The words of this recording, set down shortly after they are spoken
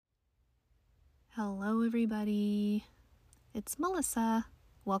Hello, everybody. It's Melissa.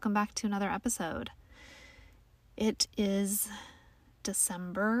 Welcome back to another episode. It is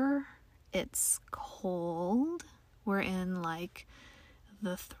December. It's cold. We're in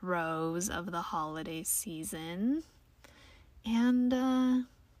the throes of the holiday season. And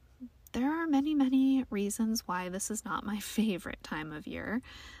there are many, many reasons why this is not my favorite time of year.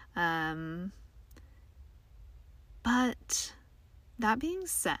 But that being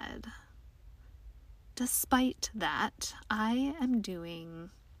said, despite that, I am doing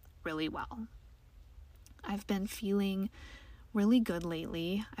really well. I've been feeling really good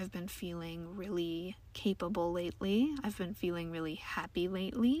lately. I've been feeling really capable lately. I've been feeling really happy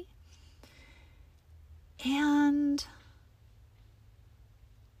lately. And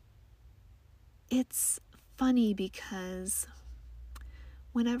it's funny because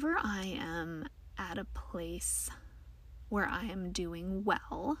whenever I am at a place where I am doing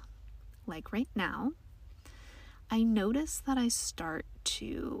well, like right now, I notice that I start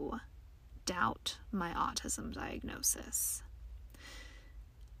to doubt my autism diagnosis.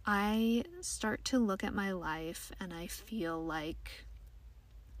 I start to look at my life and I feel like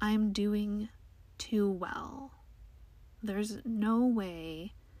I'm doing too well. There's no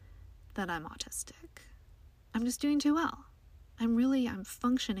way that I'm autistic. I'm just doing too well. I'm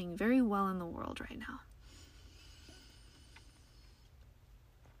functioning very well in the world right now.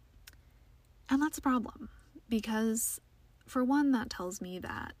 And that's a problem. Because, for one, that tells me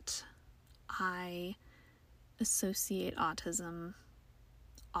that I associate autism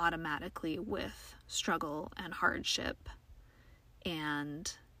automatically with struggle and hardship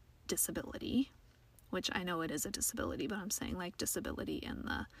and disability, which I know it is a disability, but I'm saying disability in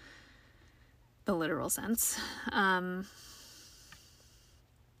the literal sense.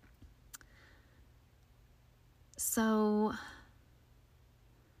 So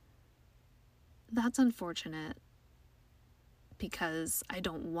that's unfortunate because I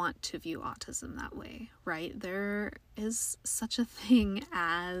don't want to view autism that way, right? There is such a thing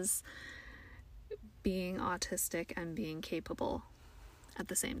as being autistic and being capable at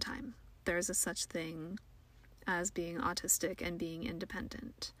the same time. There's a such thing as being autistic and being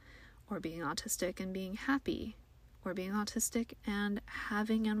independent, or being autistic and being happy, or being autistic and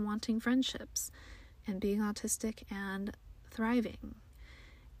having and wanting friendships, and being autistic and thriving.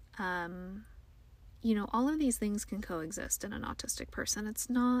 All of these things can coexist in an autistic person. It's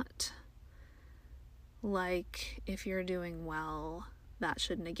not like if you're doing well, that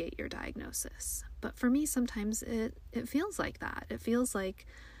should negate your diagnosis. But for me, sometimes it feels like that. It feels like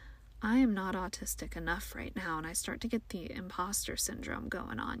I am not autistic enough right now, and I start to get the imposter syndrome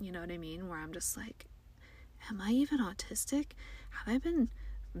going on, you know what I mean? Where I'm just like, am I even autistic? Have I been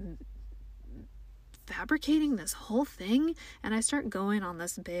fabricating this whole thing? And I start going on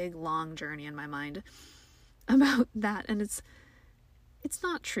this big, long journey in my mind about that, and it's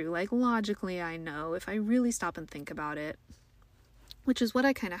not true. Logically, I know if I really stop and think about it, which is what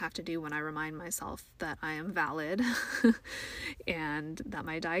I kind of have to do when I remind myself that I am valid and that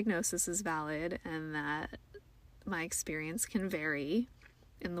my diagnosis is valid and that my experience can vary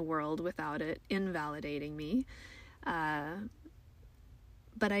in the world without it invalidating me. But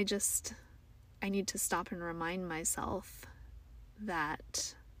I need to stop and remind myself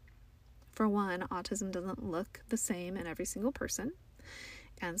that, for one, autism doesn't look the same in every single person.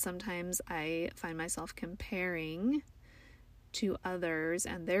 And sometimes I find myself comparing to others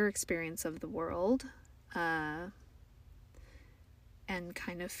and their experience of the world, and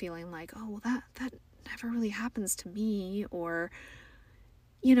kind of feeling like, oh, well, that never really happens to me, or,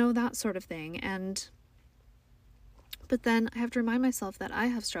 that sort of thing. But then I have to remind myself that I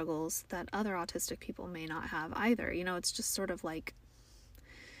have struggles that other autistic people may not have either. It's just sort of like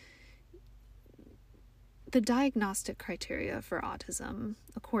the diagnostic criteria for autism,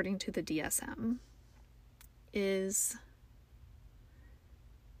 according to the DSM, is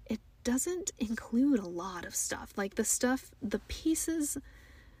it doesn't include a lot of stuff. The pieces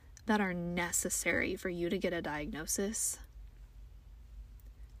that are necessary for you to get a diagnosis,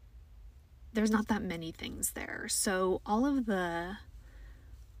 there's not that many things there. So all of the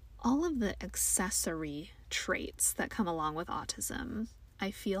accessory traits that come along with autism,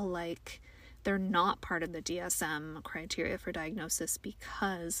 I feel like they're not part of the DSM criteria for diagnosis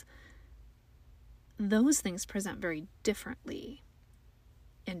because those things present very differently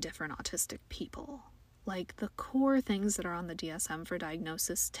in different autistic people. The core things that are on the DSM for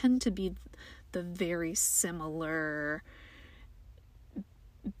diagnosis tend to be the very similar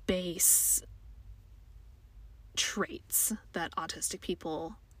base traits that autistic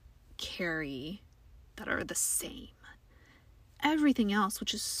people carry that are the same. everything else,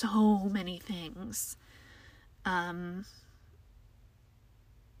 which is so many things,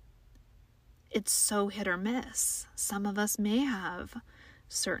 it's so hit or miss. Some of us may have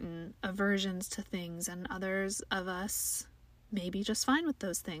certain aversions to things, and others of us may be just fine with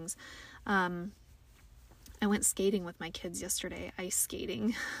those things. I went skating with my kids yesterday, ice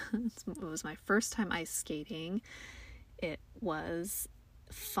skating. It was my first time ice skating. It was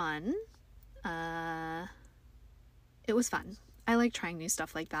fun. It was fun. I like trying new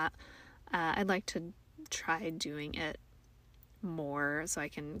stuff like that. I'd like to try doing it more so I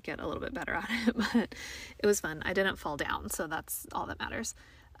can get a little bit better at it, but it was fun. I didn't fall down, so that's all that matters.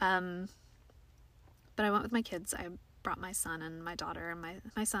 But I went with my kids. I brought my son and my daughter, and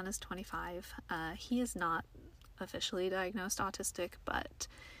my son is 25. He is not officially diagnosed autistic, but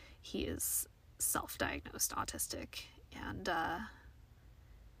he is self-diagnosed autistic, and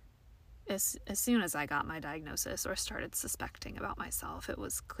as soon as I got my diagnosis or started suspecting about myself, it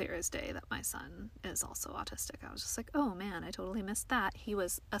was clear as day that my son is also autistic. I was just like, oh man, I totally missed that. He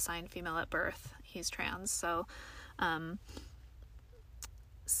was assigned female at birth. He's trans, so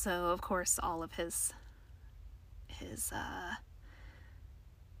of course all of his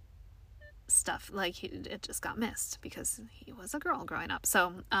stuff, like, it just got missed because he was a girl growing up.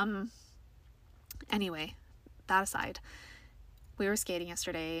 So anyway, that aside, we were skating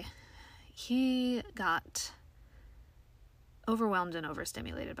yesterday. He got overwhelmed and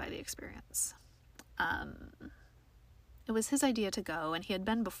overstimulated by the experience. It was his idea to go, and he had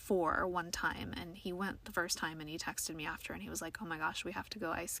been before one time, and he went the first time, and he texted me after, and he was like, oh my gosh, we have to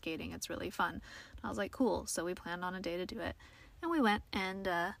go ice skating. It's really fun. And I was like, cool. So we planned on a day to do it, and we went, and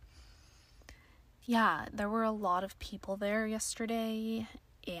yeah, there were a lot of people there yesterday,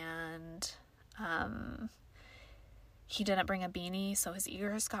 and he didn't bring a beanie, so his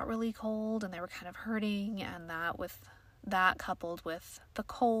ears got really cold, and they were kind of hurting, and that coupled with the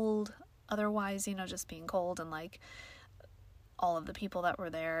cold, otherwise, just being cold, and like all of the people that were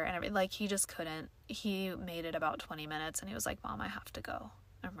there, and everything, like, he just couldn't. He made it about 20 minutes, and he was like, Mom, I have to go.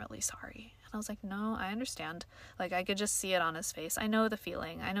 I'm really sorry. And I was like, no, I understand. Like, I could just see it on his face. I know the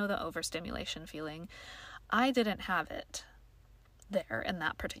feeling. I know the overstimulation feeling. I didn't have it there in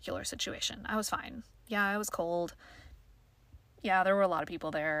that particular situation. I was fine. Yeah, I was cold. Yeah, there were a lot of people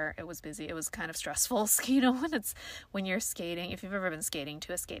there. It was busy. It was kind of stressful. When you're skating, if you've ever been skating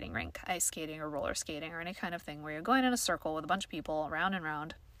to a skating rink, ice skating or roller skating or any kind of thing where you're going in a circle with a bunch of people round and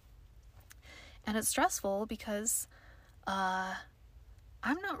round. And it's stressful because I'm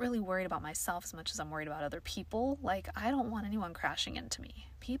not really worried about myself as much as I'm worried about other people. Like, I don't want anyone crashing into me.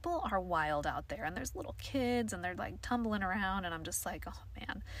 People are wild out there, and there's little kids, and they're like tumbling around, and I'm just like, oh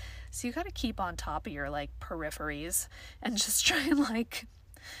man. So you got to keep on top of your like peripheries and just try and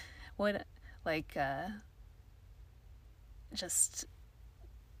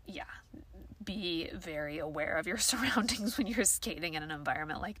be very aware of your surroundings when you're skating in an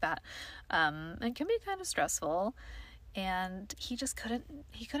environment like that. It can be kind of stressful, and he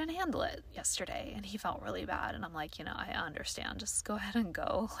couldn't handle it yesterday, and he felt really bad, and I'm like, I understand, just go ahead and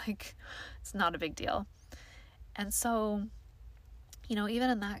go. Like, it's not a big deal. And so, even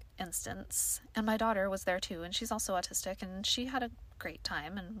in that instance, and my daughter was there too, and she's also autistic, and she had a great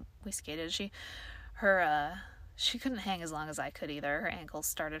time, and we skated. She couldn't hang as long as I could either. Her ankles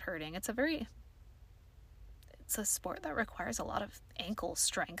started hurting. It's a sport that requires a lot of ankle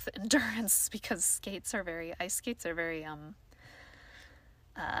strength, endurance, because ice skates are very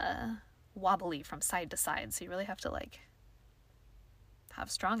wobbly from side to side. So you really have to have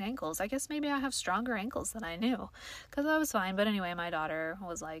strong ankles. I guess maybe I have stronger ankles than I knew, because I was fine. But anyway, my daughter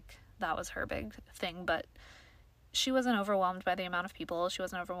was that was her big thing, but she wasn't overwhelmed by the amount of people. She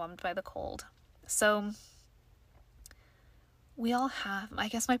wasn't overwhelmed by the cold. So we all have, I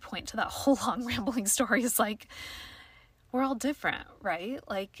guess my point to that whole long rambling story is we're all different, right?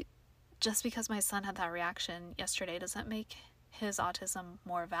 Just because my son had that reaction yesterday doesn't make his autism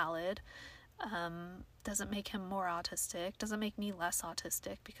more valid, doesn't make him more autistic, doesn't make me less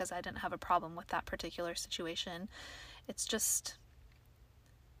autistic because I didn't have a problem with that particular situation. It's just,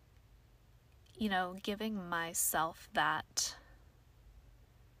 giving myself that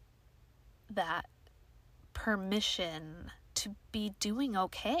permission to be doing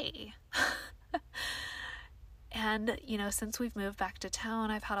okay. And, since we've moved back to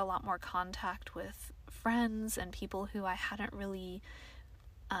town, I've had a lot more contact with friends and people who I hadn't really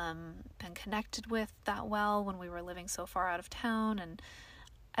been connected with that well when we were living so far out of town. And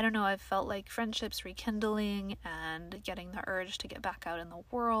I don't know, I've felt like friendships rekindling and getting the urge to get back out in the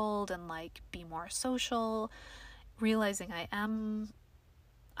world and be more social, realizing I am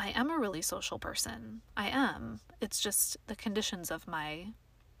I am a really social person. I am. It's just the conditions of my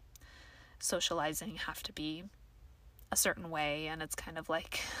socializing have to be a certain way, and it's kind of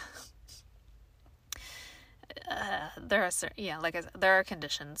like there are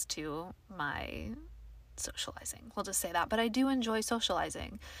conditions to my socializing. We'll just say that. But I do enjoy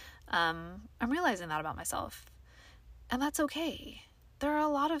socializing. I'm realizing that about myself, and that's okay. There are a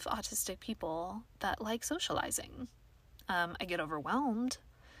lot of autistic people that like socializing. I get overwhelmed.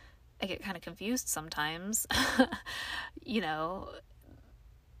 I get kind of confused sometimes.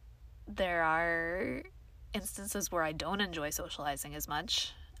 There are instances where I don't enjoy socializing as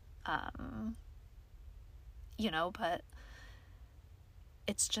much. But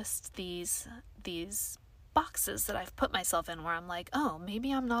it's just these boxes that I've put myself in where I'm like, oh,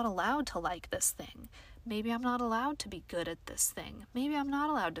 maybe I'm not allowed to like this thing. Maybe I'm not allowed to be good at this thing. Maybe I'm not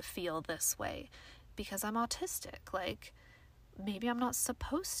allowed to feel this way because I'm autistic. Like, maybe I'm not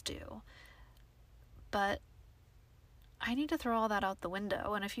supposed to. But I need to throw all that out the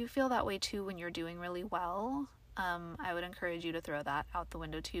window. And if you feel that way too when you're doing really well, I would encourage you to throw that out the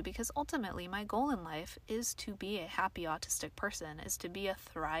window too, because ultimately my goal in life is to be a happy autistic person, is to be a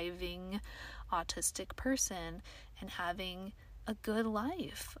thriving autistic person and having a good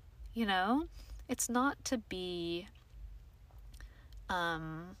life. It's not to be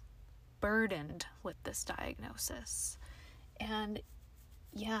burdened with this diagnosis. And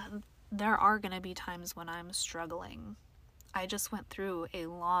yeah, there are going to be times when I'm struggling. I just went through a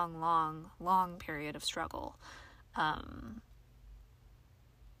long period of struggle. And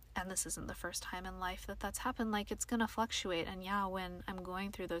this isn't the first time in life that that's happened. Like, it's going to fluctuate. And yeah, when I'm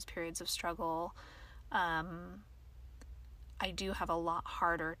going through those periods of struggle, I do have a lot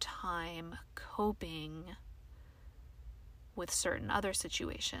harder time coping with certain other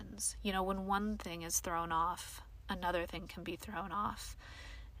situations. When one thing is thrown off, another thing can be thrown off.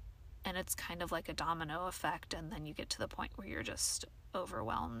 And it's kind of like a domino effect, and then you get to the point where you're just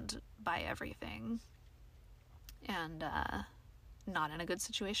overwhelmed by everything and not in a good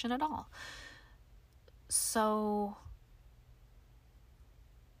situation at all. So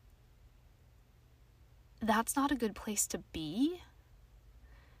that's not a good place to be,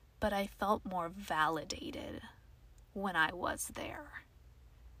 but I felt more validated when I was there,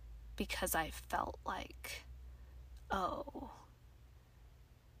 because I felt like, oh,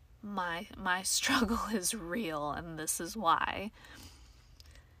 my struggle is real, and this is why.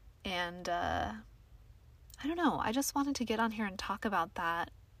 And I don't know, I just wanted to get on here and talk about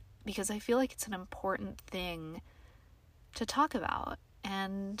that because I feel like it's an important thing to talk about,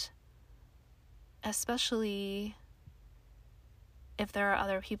 and especially if there are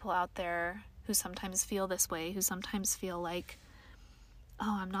other people out there who sometimes feel this way, who sometimes feel like,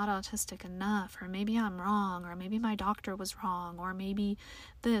 oh, I'm not autistic enough, or maybe I'm wrong, or maybe my doctor was wrong, or maybe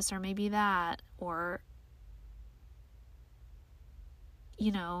this, or maybe that, or,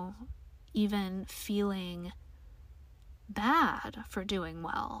 even feeling bad for doing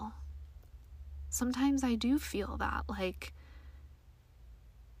well. Sometimes I do feel that, like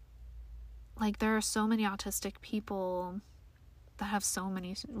there are so many autistic people that have so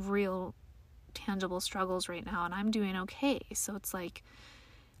many real tangible struggles right now, and I'm doing okay. So it's like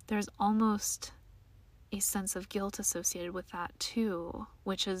there's almost a sense of guilt associated with that too,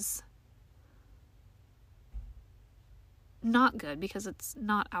 which is not good, because it's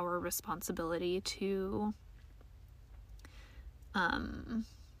not our responsibility to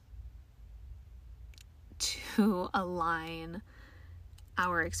align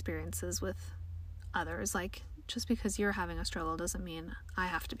our experiences with others. Like, just because you're having a struggle doesn't mean I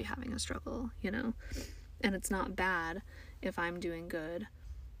have to be having a struggle, And it's not bad if I'm doing good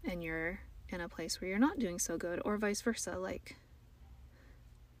and you're in a place where you're not doing so good, or vice versa. Like,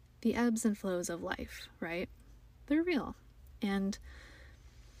 the ebbs and flows of life, right? They're real. And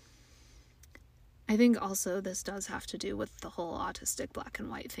I think also this does have to do with the whole autistic black and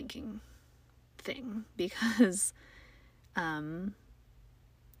white thinking thing, because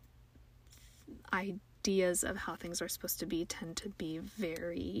ideas of how things are supposed to be tend to be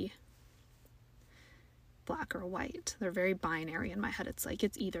very black or white. They're very binary in my head. It's like,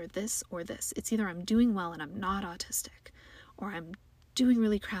 it's either this or this. It's either I'm doing well and I'm not autistic, or I'm doing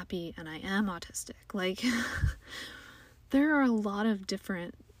really crappy and I am autistic. Like, there are a lot of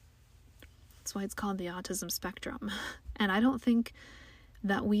different, that's why it's called the autism spectrum. And I don't think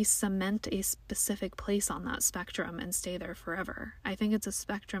that we cement a specific place on that spectrum and stay there forever. I think it's a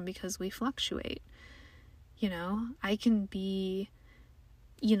spectrum because we fluctuate. I can be,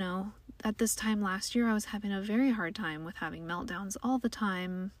 at this time last year, I was having a very hard time with having meltdowns all the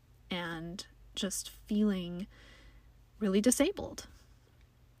time and just feeling really disabled.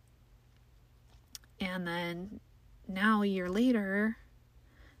 And then now, a year later,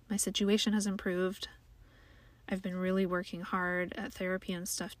 my situation has improved. I've been really working hard at therapy and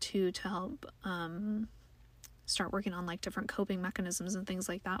stuff too to help start working on like different coping mechanisms and things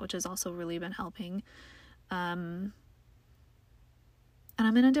like that, which has also really been helping. And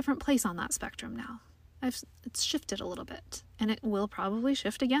I'm in a different place on that spectrum now. It's shifted a little bit, and it will probably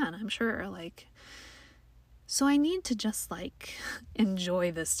shift again, I'm sure. So I need to just like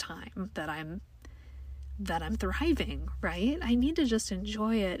enjoy this time that I'm thriving, right? I need to just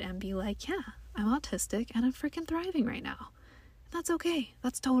enjoy it and be like, yeah, I'm autistic and I'm freaking thriving right now. That's okay.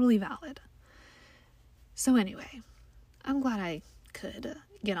 That's totally valid. So anyway, I'm glad I could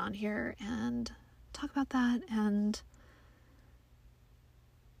get on here and talk about that and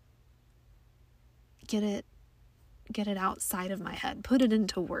get it outside of my head, put it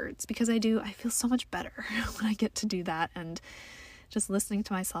into words, because I feel so much better when I get to do that. And just listening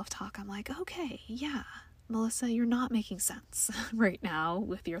to myself talk, I'm like, okay, yeah, Melissa, you're not making sense right now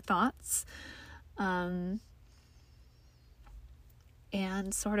with your thoughts. And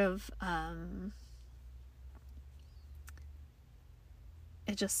sort of,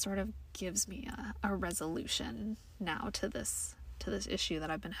 it just sort of gives me a resolution now to this issue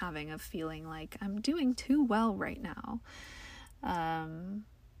that I've been having of feeling like I'm doing too well right now. I'm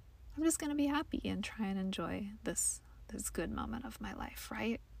just going to be happy and try and enjoy this good moment of my life,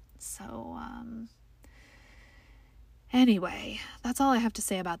 right? So, anyway, that's all I have to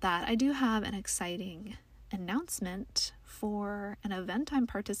say about that. I do have an exciting announcement for an event I'm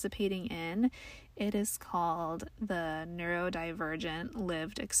participating in. It is called the Neurodivergent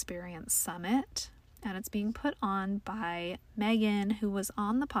Lived Experience Summit, and it's being put on by Megan, who was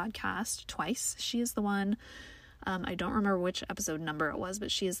on the podcast twice. She is the one, I don't remember which episode number it was,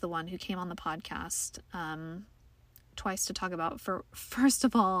 but she is the one who came on the podcast twice to talk about, first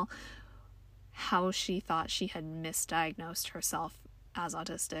of all, how she thought she had misdiagnosed herself as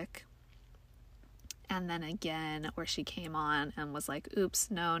autistic. And then again, where she came on and was like, oops,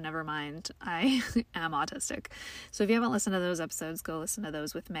 no, never mind, I am autistic. So if you haven't listened to those episodes, go listen to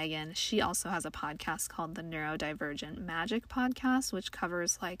those with Megan. She also has a podcast called the Neurodivergent Magic Podcast, which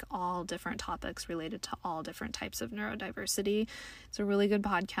covers like all different topics related to all different types of neurodiversity. It's a really good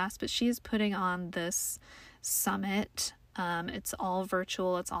podcast, but she's putting on this summit. It's all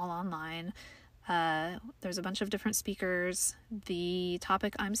virtual, it's all online. There's a bunch of different speakers. The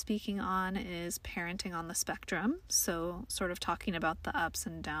topic I'm speaking on is parenting on the spectrum. So sort of talking about the ups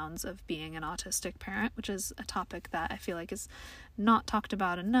and downs of being an autistic parent, which is a topic that I feel like is not talked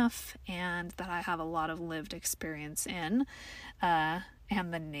about enough and that I have a lot of lived experience in. And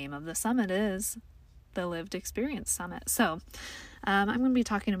the name of the summit is the Lived Experience Summit. So, I'm going to be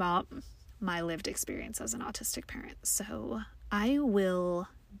talking about my lived experience as an autistic parent. So I will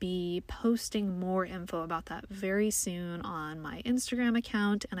be posting more info about that very soon on my Instagram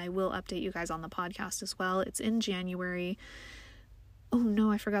account, and I will update you guys on the podcast as well. It's in January. Oh no,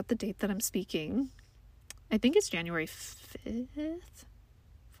 I forgot the date that I'm speaking. I think it's January 5th,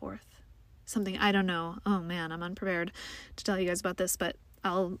 4th, something. I don't know. Oh man, I'm unprepared to tell you guys about this, but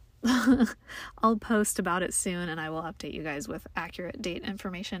I'll post about it soon, and I will update you guys with accurate date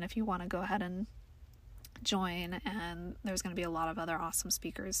information if you want to go ahead and join. And there's going to be a lot of other awesome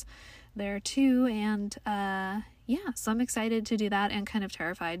speakers there too, and so I'm excited to do that and kind of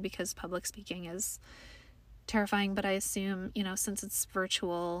terrified because public speaking is terrifying, but I assume, since it's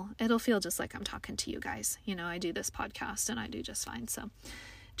virtual, it'll feel just like I'm talking to you guys. I do this podcast and I do just fine. So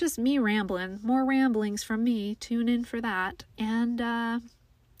just me rambling, more ramblings from me. Tune in for that. And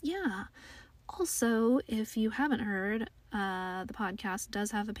also, if you haven't heard, the podcast does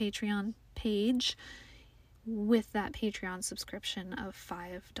have a Patreon page. With that Patreon subscription of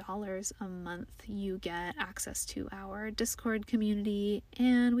 $5 a month, you get access to our Discord community,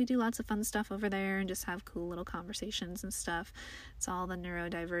 and we do lots of fun stuff over there and just have cool little conversations and stuff. It's all the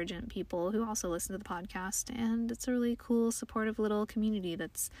neurodivergent people who also listen to the podcast, and it's a really cool, supportive little community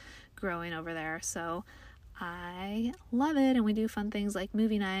that's growing over there. So I love it, and we do fun things like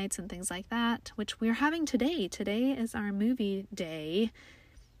movie nights and things like that, which we're having today. Today is our movie day.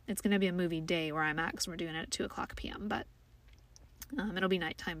 It's going to be a movie day where I'm at because we're doing it at 2:00 p.m., but it'll be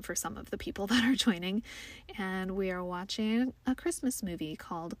nighttime for some of the people that are joining. And we are watching a Christmas movie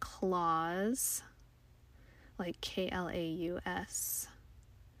called Klaus, like Klaus.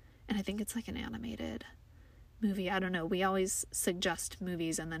 And I think it's like an animated movie. I don't know. We always suggest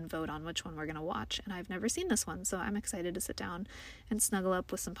movies and then vote on which one we're going to watch. And I've never seen this one, so I'm excited to sit down and snuggle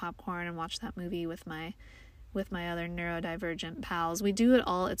up with some popcorn and watch that movie with my other neurodivergent pals. We do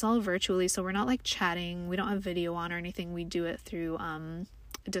it's all virtually, so we're not like chatting. We don't have video on or anything. We do it through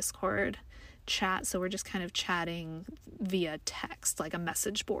Discord chat, so we're just kind of chatting via text, like a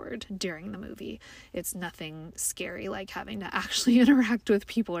message board during the movie. It's nothing scary like having to actually interact with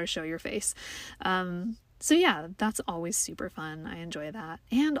people or show your face. So yeah, that's always super fun. I enjoy that.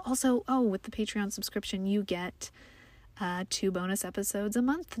 And also, with the Patreon subscription, you get 2 bonus episodes a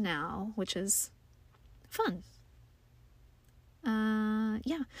month now, which is fun.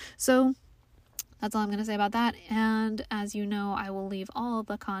 Yeah, so that's all I'm going to say about that. And as you know, I will leave all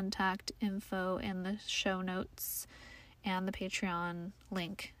the contact info in the show notes and the Patreon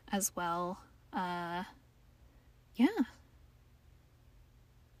link as well. Yeah,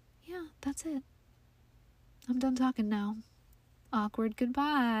 that's it. I'm done talking now. Awkward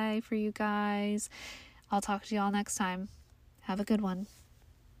goodbye for you guys. I'll talk to y'all next time. Have a good one.